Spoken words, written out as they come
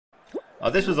Oh,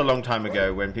 this was a long time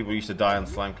ago when people used to die on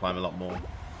Slime Climb a lot more.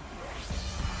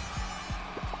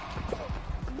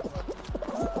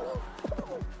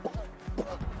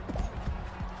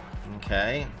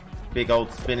 Okay. Big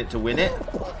old spin it to win it.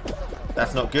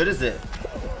 That's not good, is it?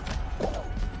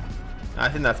 I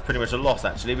think that's pretty much a loss,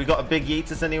 actually. We got a big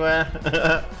Yeetus anywhere?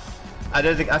 I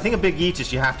think a big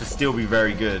Yeetus, you have to still be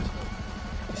very good.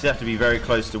 You still have to be very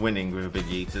close to winning with a big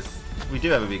Yeetus. We do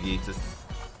have a big Yeetus.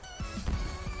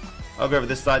 I'll go over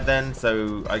this side then,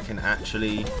 so I can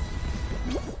actually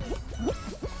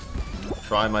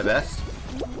try my best.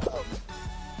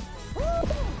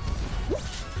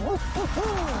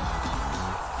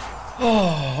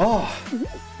 Oh.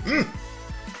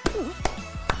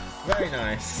 Very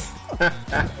nice.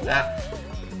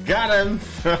 Got him.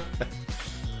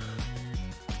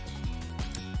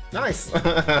 Nice.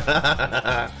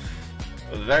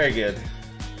 Very good.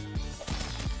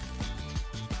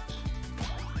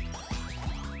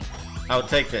 I'll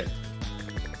take it.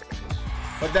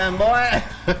 But damn boy.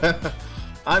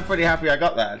 I'm pretty happy I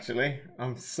got that, actually.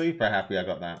 I'm super happy I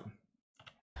got that.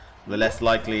 The less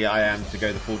likely I am to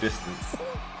go the full distance.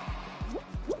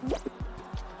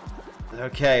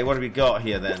 Okay, what do we got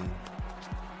here then?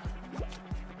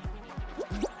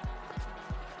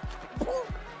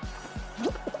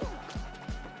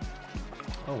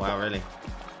 Oh wow, really?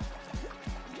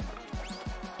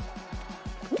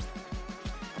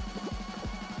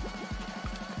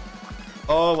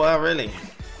 Oh wow, really?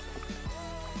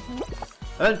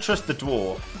 I don't trust the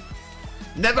dwarf.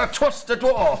 Never trust the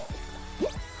dwarf!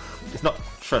 It's not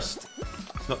trust.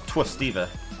 It's not twist either.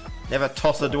 Never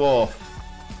toss a dwarf.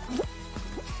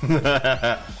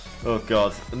 Oh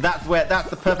god. And that's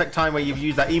the perfect time where you've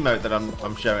used that emote that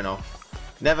I'm showing off.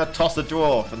 Never toss a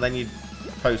dwarf, and then you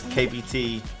post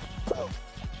KBT.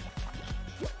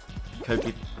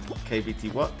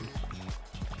 KBT what?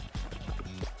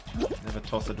 Never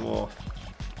toss a dwarf.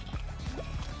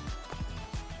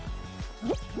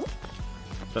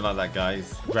 Don't like that,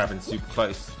 guys. Grabbing super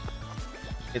close.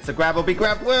 It's a grab or be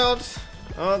grabbed world.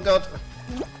 Oh god.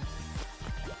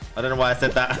 I don't know why I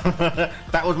said that.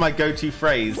 That was my go-to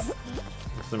phrase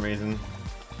for some reason.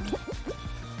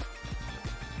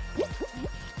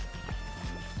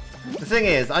 The thing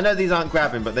is, I know these aren't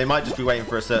grabbing, but they might just be waiting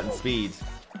for a certain speed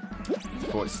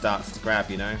before it starts to grab,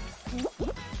 you know?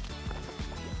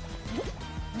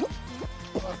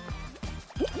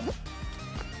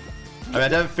 I mean, I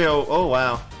don't feel... Oh,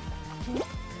 wow.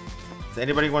 Does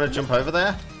anybody want to jump over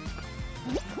there?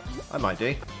 I might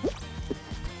do.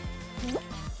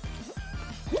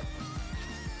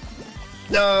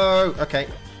 No! Okay.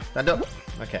 Stand up.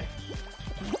 Okay.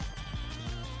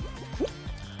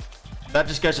 That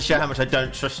just goes to show how much I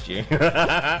don't trust you.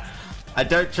 I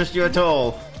don't trust you at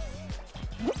all.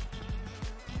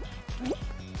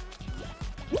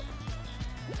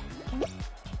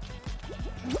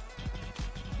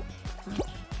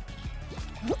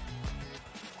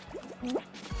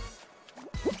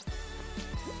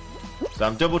 So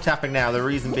I'm double tapping now. The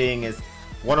reason being is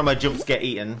one of my jumps get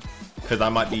eaten because I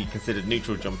might be considered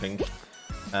neutral jumping.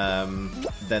 Then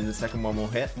the second one will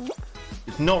hit.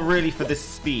 It's not really for this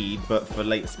speed, but for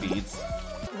late speeds.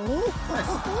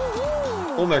 Nice.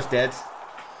 Almost dead.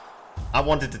 I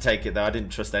wanted to take it though. I didn't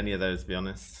trust any of those, to be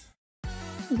honest.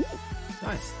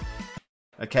 Nice.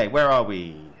 Okay, where are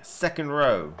we? Second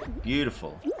row.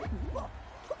 Beautiful.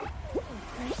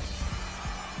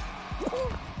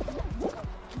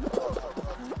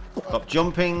 Stop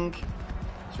jumping.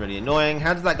 It's really annoying.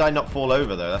 How does that guy not fall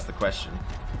over though? That's the question.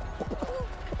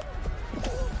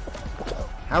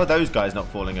 How are those guys not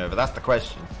falling over? That's the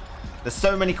question. There's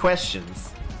so many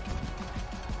questions.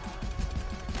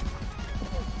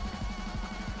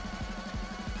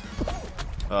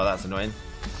 Oh, that's annoying.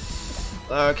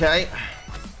 Okay.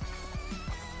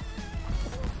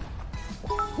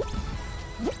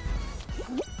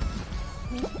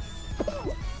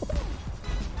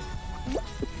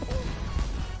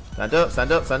 Stand up,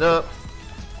 stand up, stand up.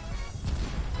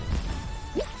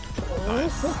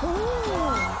 Nice.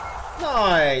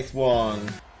 Nice one.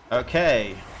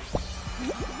 Okay.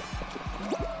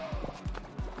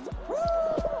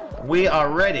 We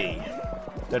are ready.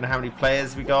 Don't know how many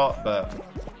players we got, but...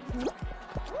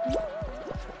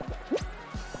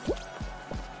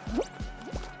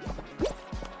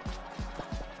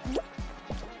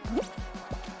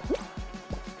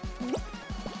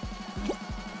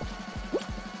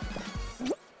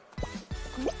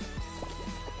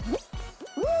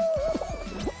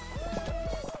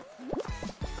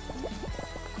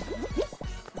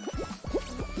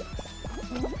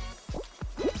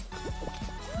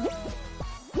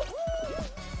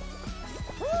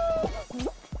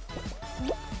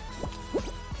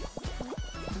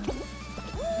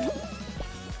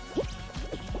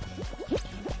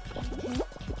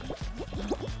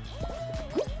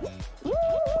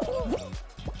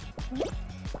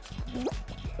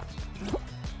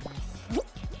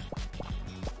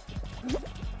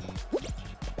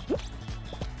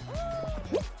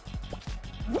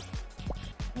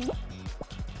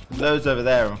 loads over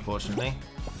there, unfortunately.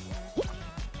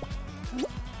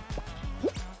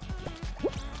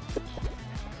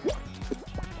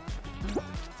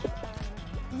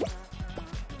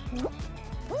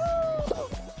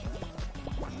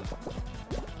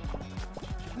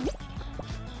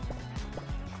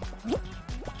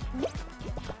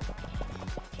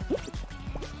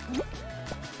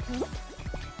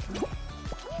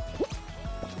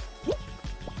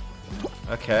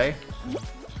 Okay.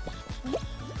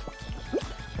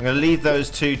 I'm going to leave those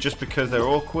two just because they're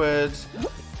awkward.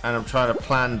 And I'm trying to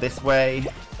plan this way.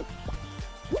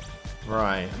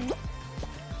 Right.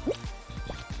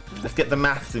 Let's get the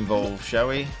maths involved, shall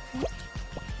we?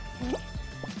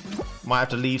 Might have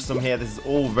to leave some here. This is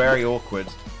all very awkward.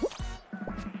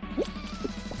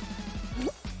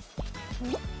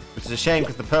 Which is a shame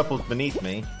because the purple's beneath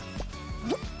me.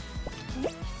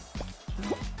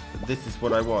 But this is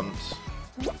what I want.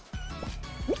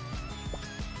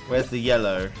 Where's the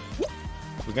yellow?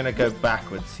 We're gonna go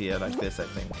backwards here like this, I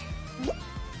think.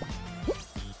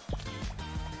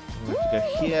 We're gonna go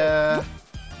here.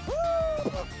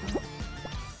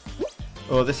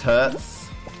 Oh, this hurts.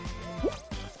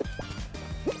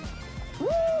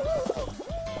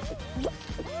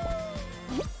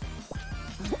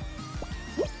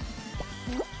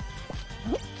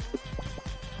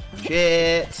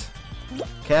 Shit!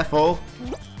 Careful.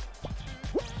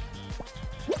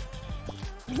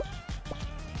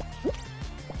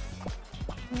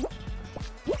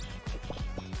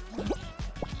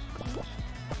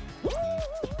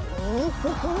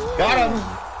 Got him!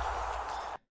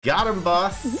 Got him,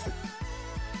 boss!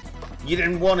 You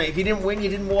didn't want it. If you didn't win, you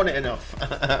didn't want it enough.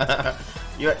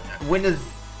 Winners,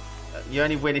 you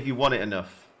only win if you want it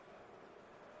enough.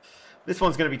 This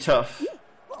one's going to be tough,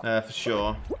 for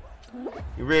sure.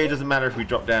 It really doesn't matter if we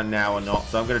drop down now or not,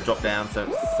 so I'm going to drop down so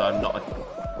I'm not...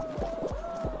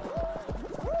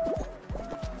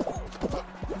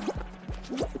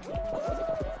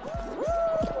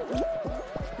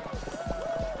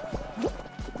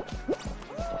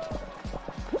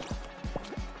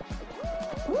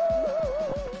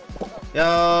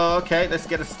 Oh, okay, let's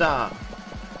get a start.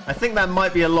 I think that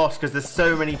might be a loss because there's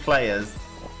so many players.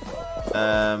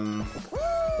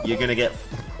 You're gonna get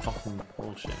fucking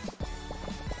bullshit.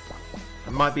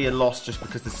 It might be a loss just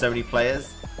because there's so many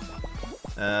players.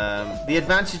 The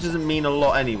advantage doesn't mean a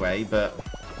lot anyway, but...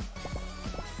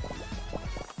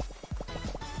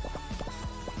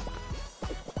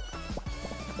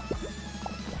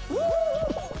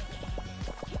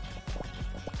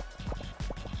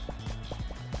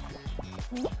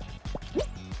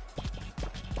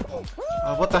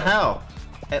 Oh, what the hell?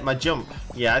 Hit my jump.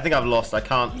 Yeah, I think I've lost. I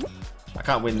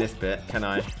can't win this bit, can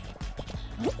I?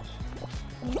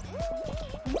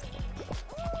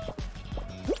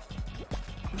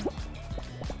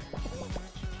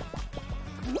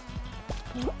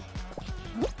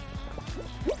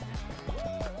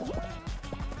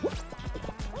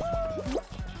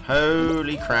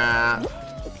 Holy crap.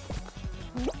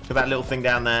 Look at that little thing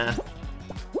down there.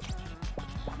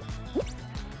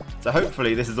 So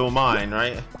hopefully this is all mine,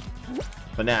 right?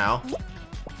 For now.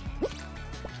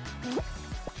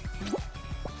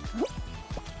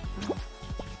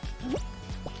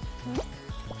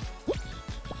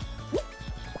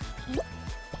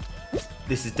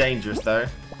 This is dangerous though.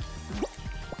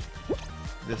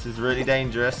 This is really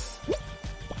dangerous.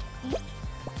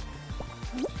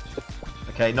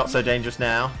 Okay, not so dangerous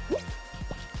now.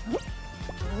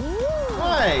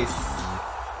 Nice!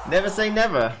 Never say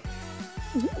never.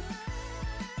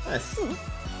 Nice.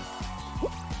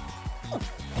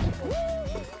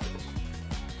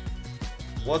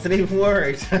 Wasn't even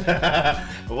worried.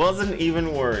 Wasn't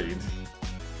even worried.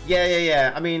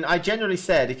 Yeah. I mean, I generally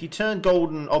said if you turn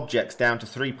golden objects down to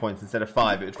 3 points instead of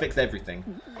 5, it would fix everything.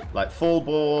 Like fall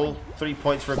ball, 3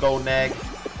 points for a golden egg,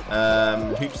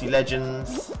 Hoopsie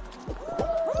Legends.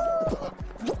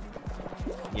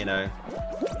 You know.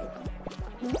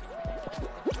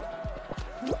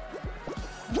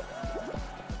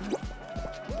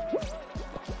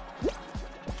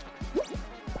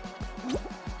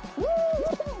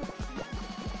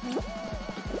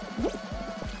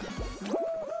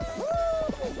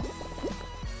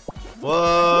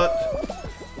 What?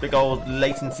 Big old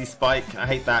latency spike. I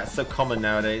hate that. It's so common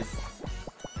nowadays.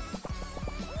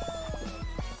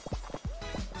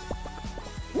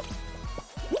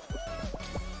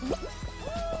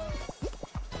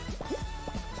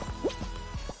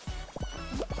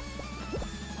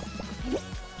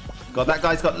 God, that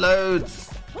guy's got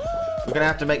loads. We're gonna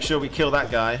have to make sure we kill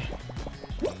that guy.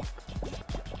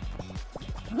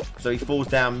 So he falls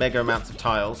down mega amounts of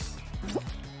tiles.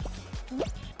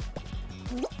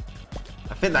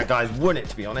 think that guy's won it,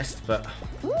 to be honest, but...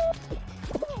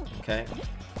 Okay.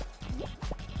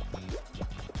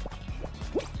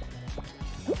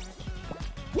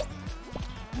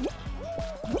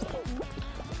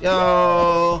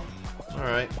 Yo!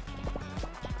 Alright.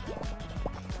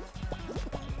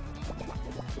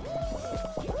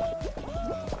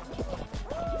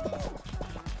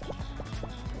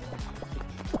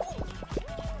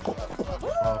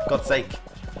 Oh, God's sake.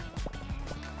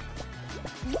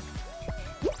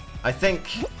 I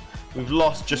think we've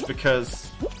lost just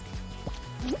because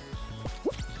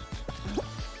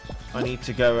I need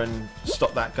to go and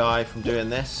stop that guy from doing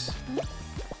this.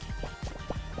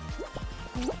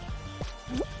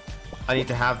 I need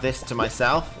to have this to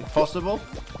myself, if possible.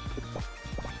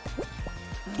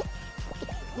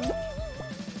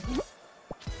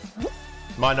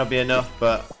 Might not be enough,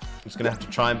 but I'm just going to have to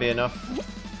try and be enough.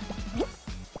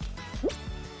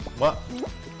 What?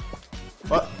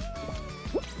 What?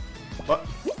 What?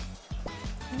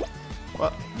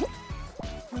 What?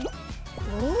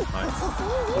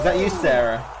 Nice. Is that you,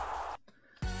 Sarah?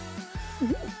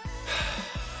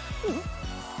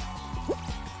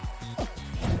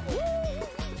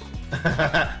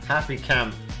 Happy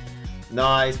camp.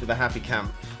 Nice with a happy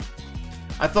camp.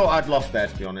 I thought I'd lost there,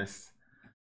 to be honest.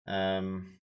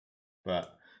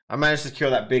 But I managed to secure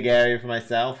that big area for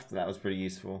myself, so that was pretty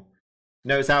useful.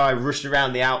 Notice how I rushed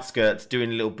around the outskirts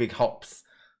doing little big hops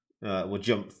or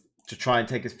jumps to try and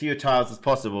take as few tiles as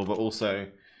possible, but also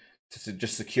to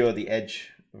just secure the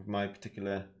edge of my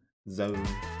particular zone.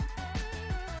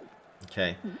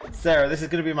 Okay, Sarah, this is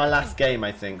going to be my last game,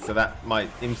 I think, so that might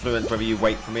influence whether you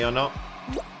wait for me or not.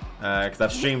 Because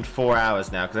I've streamed 4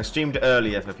 hours now, because I streamed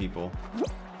earlier for people.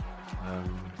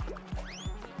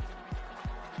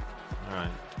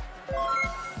 Alright.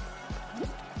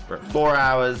 We're at 4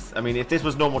 hours. I mean, if this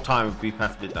was normal time, it would be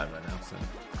past midnight right now, so...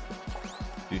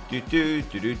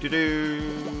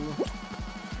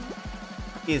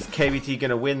 Is KBT going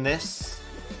to win this?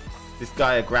 This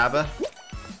guy a grabber?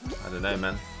 I don't know,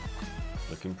 man.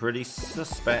 Looking pretty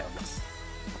suspect.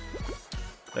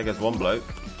 There goes one bloke.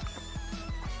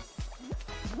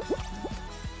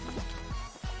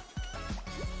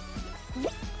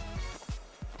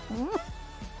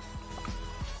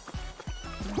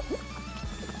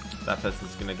 That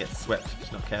person's gonna get swept if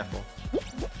he's not careful.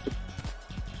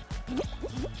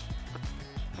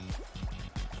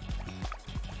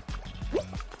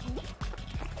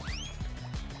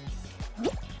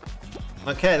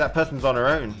 Okay, that person's on her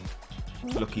own.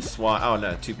 Lucky swine. Oh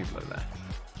no, 2 people over there.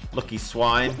 Lucky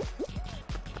swine.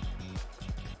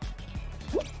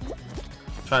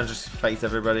 Trying to just face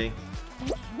everybody.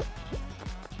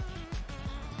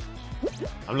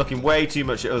 I'm looking way too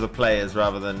much at other players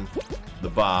rather than the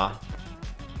bar.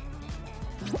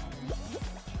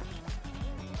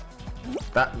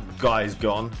 That guy's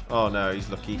gone. Oh no, he's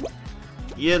lucky.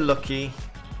 You're lucky.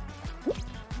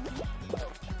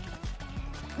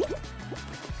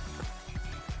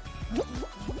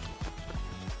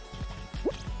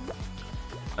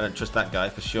 I don't trust that guy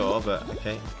for sure, but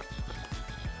okay.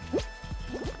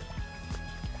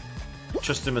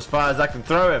 Trust him as far as I can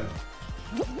throw him.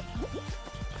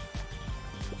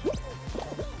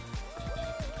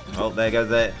 Oh, there goes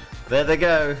there. There they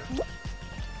go.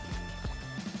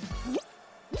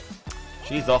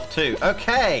 She's off too.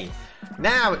 Okay,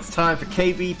 now it's time for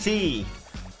KBT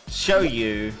to show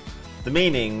you the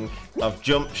meaning of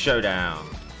Jump Showdown.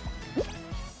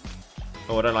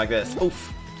 Oh, I don't like this.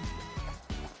 Oof.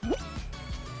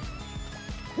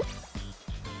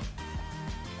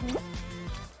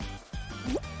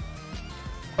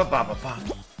 Ba ba ba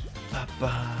ba ba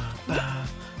ba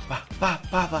ba ba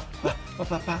ba ba ba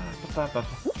ba ba ba ba.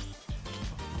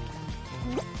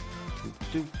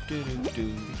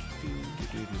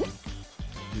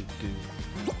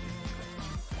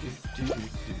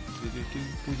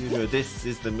 This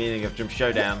is the meaning of Jump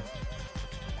Showdown.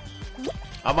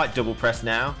 I might double press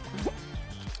now.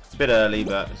 It's a bit early,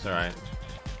 but it's alright.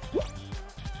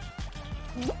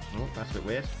 Oh, that's a bit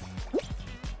weird.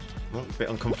 Oh, a bit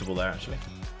uncomfortable there, actually.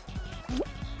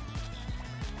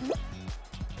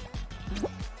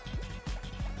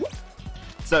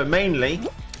 So mainly,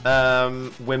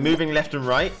 we're moving left and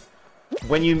right.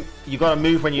 When you gotta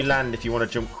move when you land if you want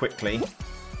to jump quickly,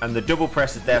 and the double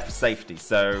press is there for safety.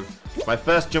 So my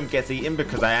first jump gets eaten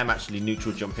because I am actually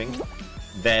neutral jumping.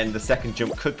 Then the second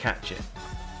jump could catch it.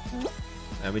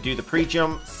 And we do the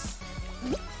pre-jumps.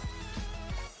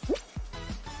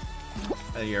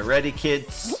 Are you ready,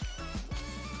 kids?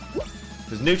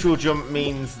 Because neutral jump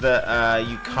means that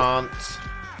you can't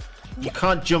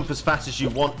jump as fast as you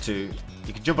want to.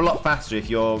 You can jump a lot faster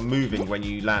if you're moving when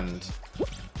you land.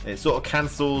 It sort of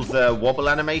cancels the wobble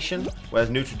animation, whereas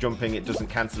neutral jumping, it doesn't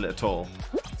cancel it at all.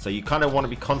 So you kind of want to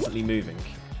be constantly moving.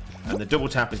 And the double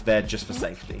tap is there just for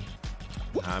safety.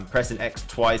 I'm pressing X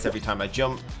twice every time I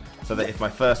jump, so that if my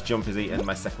first jump is eaten,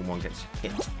 my second one gets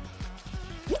hit.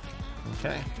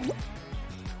 Okay.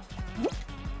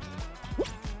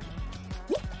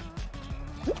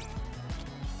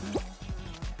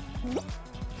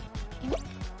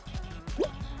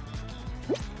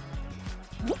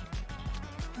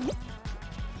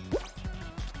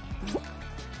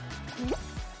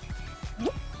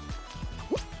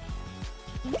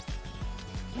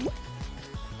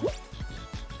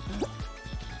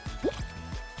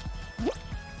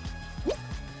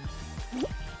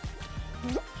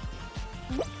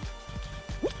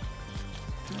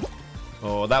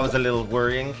 Oh, that was a little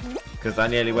worrying, because I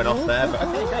nearly went off there, but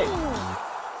okay, great.